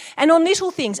miss, and on little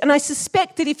things. And I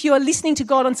suspect that if you are listening to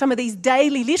God on some of these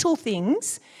daily little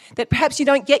things, that perhaps you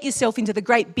don't get yourself into the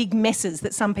great big messes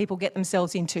that some people get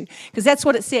themselves into. Because that's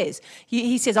what it says.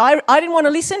 He says, I didn't want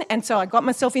to listen, and so I got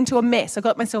myself into a mess. I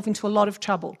got myself into a lot of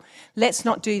trouble. Let's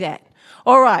not do that.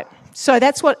 All right, so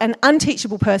that's what an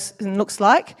unteachable person looks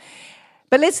like.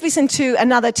 But let's listen to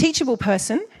another teachable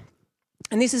person.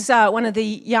 And this is one of the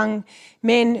young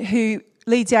men who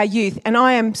leads our youth. And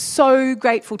I am so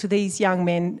grateful to these young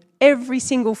men every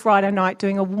single Friday night,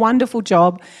 doing a wonderful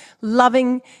job,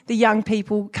 loving the young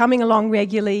people, coming along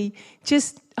regularly.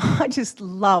 I just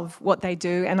love what they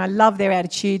do and I love their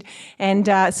attitude. And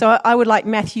so I would like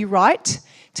Matthew Wright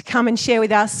to come and share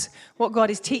with us what God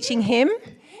is teaching him.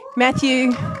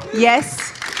 Matthew,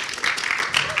 yes.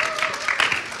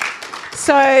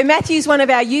 So Matthew's one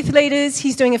of our youth leaders.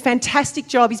 He's doing a fantastic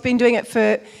job. He's been doing it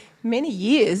for many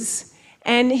years.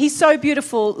 And he's so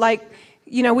beautiful. Like,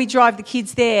 you know, we drive the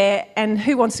kids there, and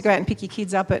who wants to go out and pick your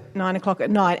kids up at 9 o'clock at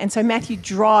night? And so Matthew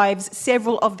drives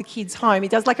several of the kids home. He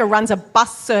does runs a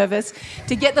bus service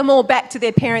to get them all back to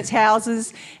their parents'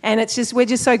 houses. And we're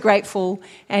just so grateful.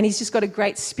 And he's just got a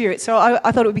great spirit. So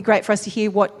I thought it would be great for us to hear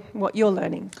what you're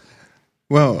learning.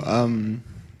 Well,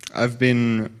 I've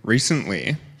been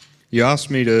recently... You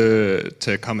asked me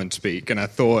to come and speak, and I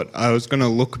thought I was going to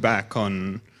look back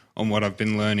on what I've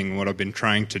been learning, what I've been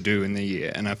trying to do in the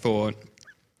year. And I thought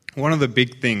one of the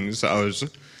big things I was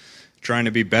trying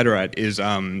to be better at is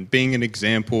being an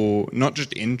example, not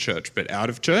just in church, but out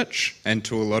of church, and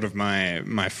to a lot of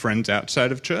my friends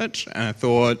outside of church. And I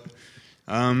thought,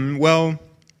 I'd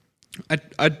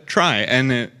try.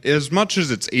 And as much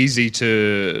as it's easy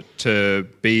to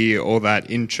be all that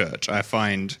in church, I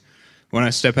find... when I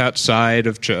step outside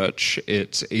of church,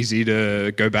 it's easy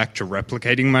to go back to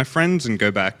replicating my friends and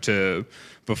go back to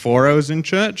before I was in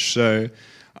church. So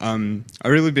I've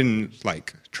really been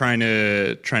like trying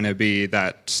to be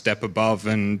that step above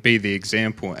and be the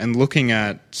example, and looking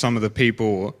at some of the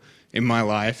people in my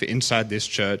life inside this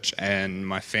church and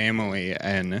my family,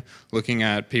 and looking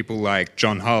at people like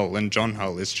John Hull. And John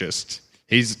Hull is just,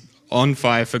 he's on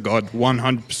fire for God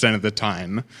 100% of the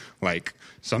time. Like,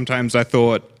 sometimes I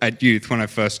thought at youth when I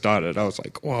first started, I was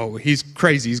like, whoa, he's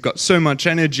crazy. He's got so much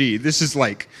energy. This is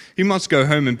like, he must go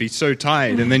home and be so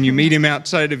tired. And then you meet him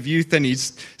outside of youth and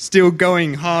he's still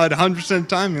going hard 100% of the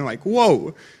time. You're like,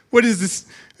 whoa, what is this?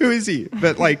 Who is he?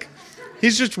 But like,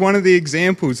 he's just one of the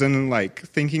examples. And like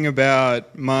thinking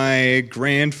about my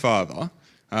grandfather,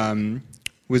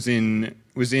 was in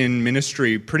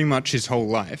ministry pretty much his whole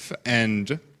life,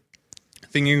 and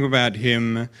thinking about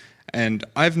him, and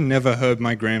I've never heard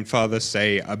my grandfather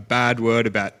say a bad word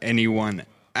about anyone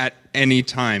at any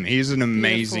time. He's an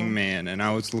amazing man, and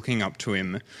I was looking up to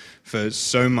him for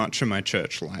so much of my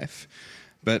church life.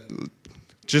 But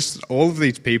just all of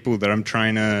these people that I'm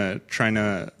trying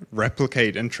to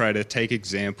replicate and try to take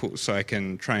examples, so I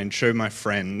can try and show my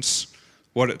friends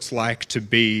what it's like to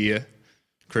be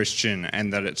Christian,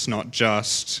 and that it's not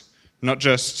just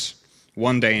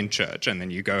one day in church and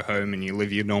then you go home and you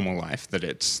live your normal life, that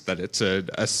it's a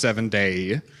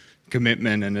 7-day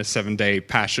commitment and a 7-day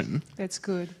passion. That's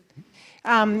good.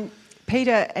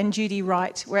 Peter and Judy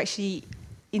Wright were actually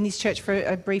in this church for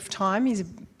a brief time. He's a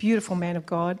beautiful man of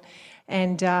God,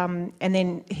 and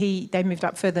then they moved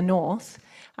up further north,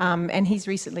 and he's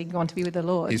recently gone to be with the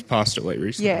Lord. He's passed away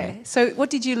recently. Yeah. So what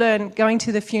did you learn going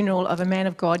to the funeral of a man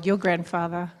of God, your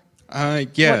grandfather?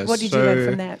 Yeah. What did you learn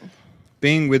from that?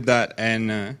 Being with that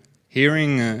and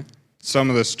hearing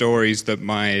some of the stories that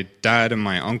my dad and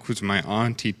my uncles and my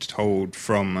auntie told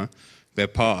from their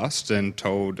past, and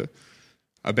told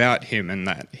about him, and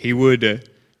that he would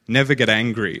never get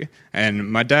angry.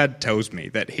 And my dad tells me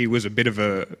that he was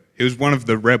he was one of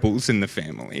the rebels in the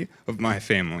family, of my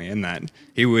family, and that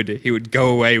he would go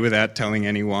away without telling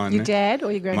anyone. Your dad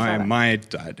or your grandfather? My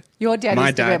dad. Your dad my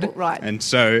is the dad. rebel, right? And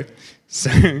so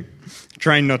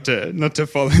trying not to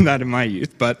follow that in my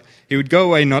youth, but he would go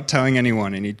away not telling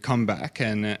anyone, and he'd come back,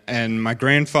 and my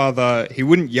grandfather, he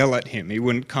wouldn't yell at him. He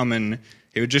wouldn't come and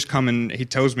he would just come, and he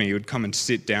tells me he would come and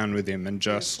sit down with him and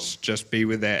just be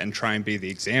with it and try and be the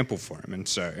example for him. And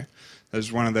so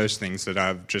there's one of those things that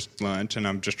I've just learnt, and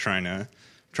I'm just trying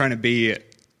to be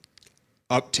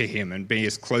up to him and be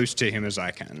as close to him as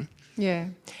I can. Yeah.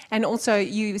 And also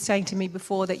you were saying to me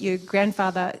before that your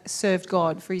grandfather served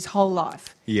God for his whole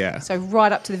life. Yeah. So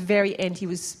right up to the very end he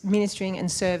was ministering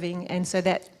and serving, and so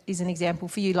that is an example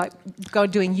for you, like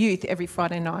doing youth every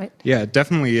Friday night. Yeah, it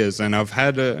definitely is. And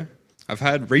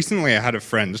recently I had a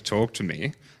friend talk to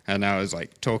me, and I was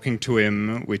like talking to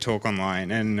him, we talk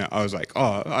online, and I was like,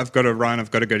 oh, I've got to run,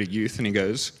 I've got to go to youth. And he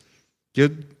goes, you're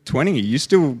 20, are you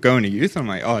still going to youth? I'm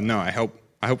like, oh no, I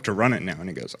help to run it now. And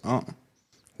he goes, oh,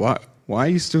 why are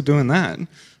you still doing that?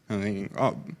 I'm thinking,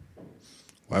 oh,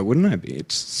 why wouldn't I be?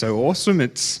 It's so awesome.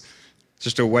 It's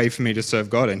just a way for me to serve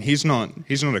God. And he's not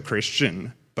a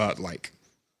Christian, but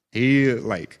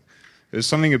there's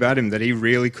something about him that he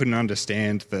really couldn't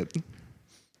understand, that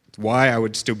why I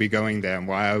would still be going there and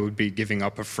why I would be giving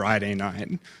up a Friday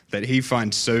night that he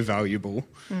finds so valuable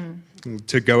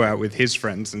to go out with his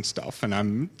friends and stuff. And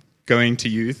I'm going to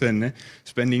youth and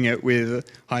spending it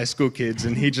with high school kids,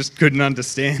 and he just couldn't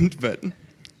understand.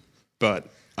 But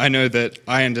I know that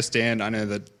I understand. I know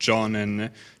that John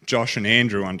and Josh and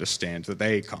Andrew understand that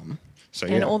they come. So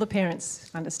And all the parents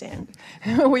understand.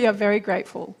 We are very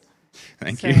grateful.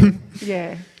 Thank you.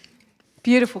 Yeah.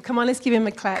 Beautiful. Come on, let's give him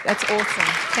a clap. That's awesome.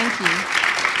 Thank you.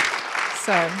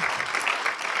 So,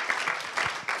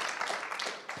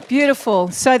 beautiful.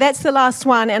 So that's the last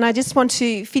one, and I just want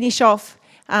to finish off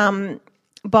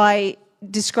by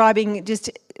describing just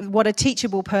what a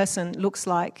teachable person looks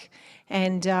like.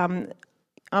 And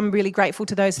I'm really grateful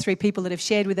to those 3 people that have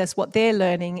shared with us what they're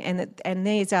learning, and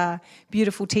these are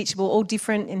beautiful, teachable, all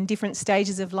different in different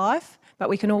stages of life, but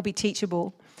we can all be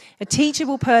teachable. A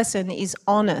teachable person is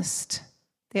honest.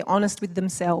 They're honest with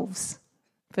themselves,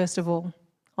 first of all.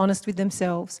 Honest with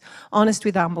themselves, honest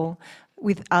with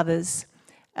others.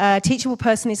 A teachable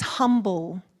person is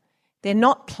humble. They're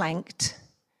not planked.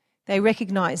 They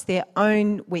recognise their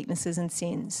own weaknesses and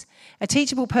sins. A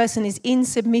teachable person is in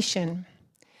submission.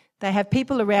 They have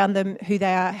people around them who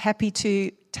they are happy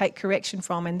to take correction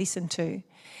from and listen to.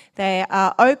 They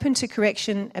are open to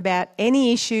correction about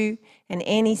any issue and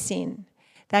any sin.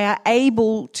 They are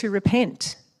able to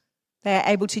repent. They are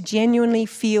able to genuinely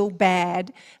feel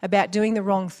bad about doing the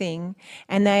wrong thing,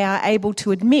 and they are able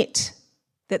to admit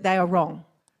that they are wrong.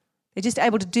 They're just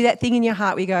able to do that thing in your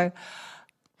heart where you go,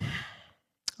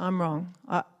 I'm wrong,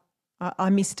 I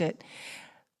missed it.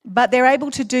 But they're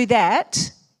able to do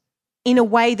that in a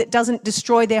way that doesn't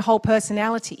destroy their whole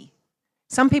personality.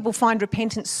 Some people find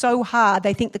repentance so hard,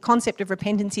 they think the concept of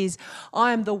repentance is,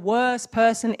 I am the worst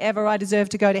person ever, I deserve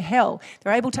to go to hell.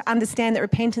 They're able to understand that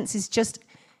repentance is just,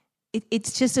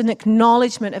 it's just an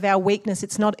acknowledgement of our weakness.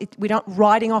 We're not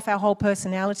writing off our whole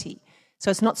personality. So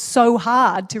it's not so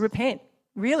hard to repent.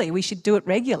 Really, we should do it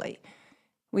regularly.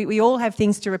 We all have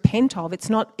things to repent of. It's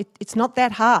not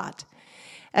that hard.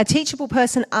 A teachable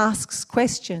person asks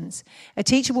questions. A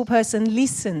teachable person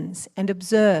listens and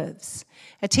observes.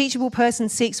 A teachable person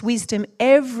seeks wisdom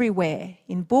everywhere,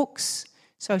 in books,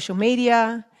 social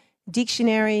media,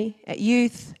 dictionary, at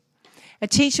youth. A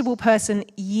teachable person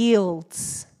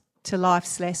yields to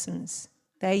life's lessons.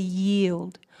 They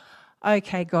yield.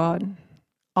 Okay, God,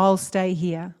 I'll stay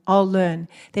here. I'll learn.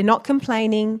 They're not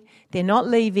complaining. They're not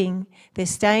leaving. They're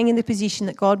staying in the position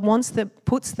that God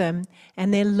puts them,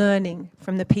 and they're learning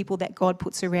from the people that God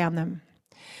puts around them.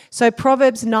 So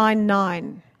Proverbs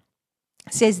 9:9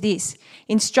 says this,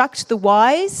 instruct the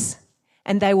wise,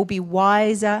 and they will be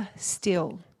wiser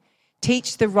still.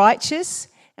 Teach the righteous,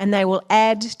 and they will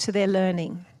add to their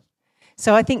learning.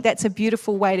 So I think that's a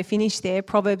beautiful way to finish there,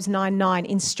 Proverbs 9:9.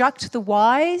 Instruct the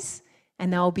wise,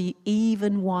 and they'll be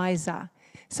even wiser.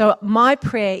 So my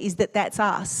prayer is that that's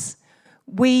us.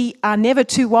 We are never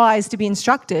too wise to be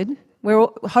instructed.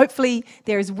 Hopefully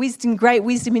there is wisdom, great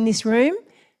wisdom in this room,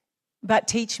 but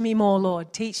teach me more,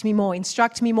 Lord. Teach me more.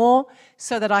 Instruct me more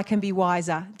so that I can be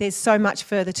wiser. There's so much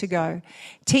further to go.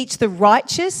 Teach the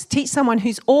righteous. Teach someone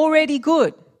who's already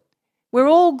good. We're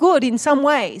all good in some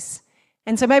ways.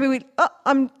 And so maybe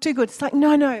I'm too good. It's like,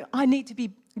 no, I need to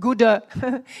be gooder,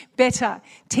 better.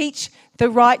 Teach the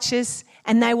righteous,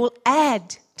 and they will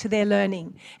add to their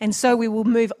learning. And so we will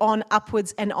move on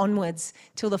upwards and onwards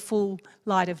till the full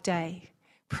light of day.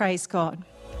 Praise God.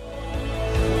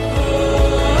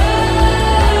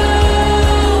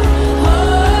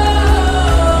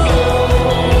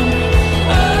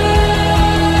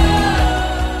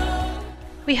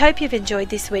 We hope you've enjoyed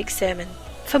this week's sermon.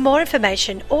 For more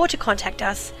information or to contact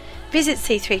us, visit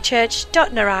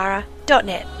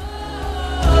c3church.narara.net.